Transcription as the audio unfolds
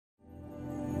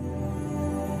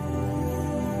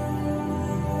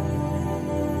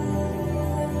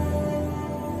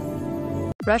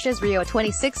Russia's Rio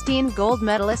 2016 gold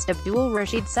medalist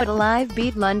Abdulrashid Sadulaev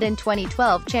beat London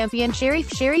 2012 champion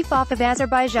Sharif Sharifov of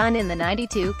Azerbaijan in the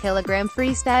 92 kg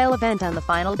freestyle event on the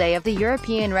final day of the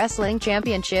European Wrestling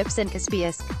Championships in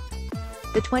Kaspiysk.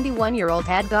 The 21-year-old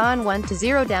had gone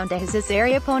 1-0 down to his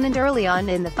Azeri opponent early on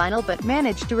in the final but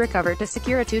managed to recover to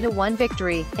secure a 2-1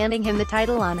 victory, handing him the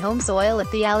title on home soil at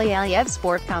the Ali Aliyev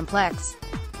Sport Complex.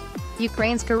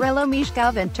 Ukraine's Kyrylo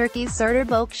Mieshkov and Turkey's Serdar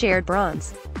Boke shared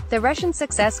bronze. The Russian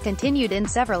success continued in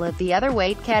several of the other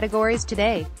weight categories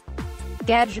today.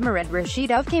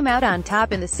 Abdulrashid came out on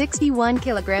top in the 61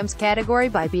 kg category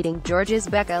by beating Georgia's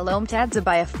Boke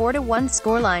by a 4-1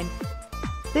 scoreline.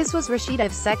 This was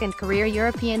Rashidov's second career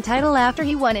European title after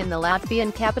he won in the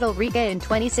Latvian capital Riga in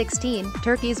 2016.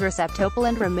 Turkey's Recep Topal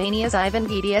and Romania's Ivan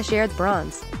Ghedia shared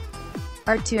bronze.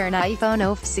 Artur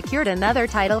Nifonov secured another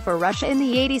title for Russia in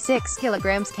the 86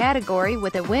 kg category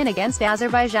with a win against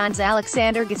Azerbaijan's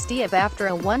Alexander Gastiev after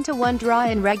a 1-1 draw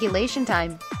in regulation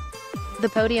time. The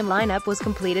podium lineup was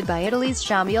completed by Italy's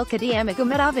Shamil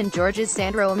Kadiamagomedov and Georgia's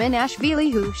Sandro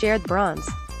Aminashvili, who shared bronze.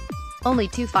 Only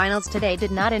two finals today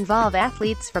did not involve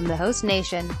athletes from the host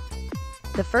nation.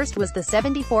 The first was the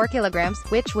 74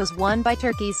 kg, which was won by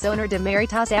Turkey's Soner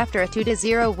Demiritas after a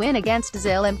 2-0 win against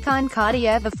Zilimkhan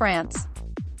Kadiev of France.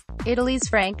 Italy's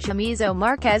Frank Chamizo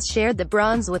Marquez shared the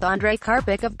bronze with Andrei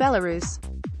Karpik of Belarus.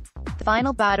 The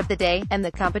final bout of the day, and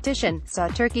the competition, saw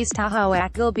Turkey's Taho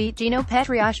Akgül beat Gino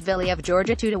Petriashvili of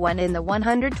Georgia 2-1 in the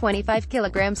 125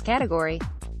 kg category.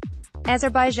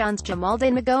 Azerbaijan's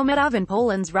Jamaldin Magomedov and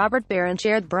Poland's Robert Baron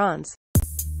shared bronze.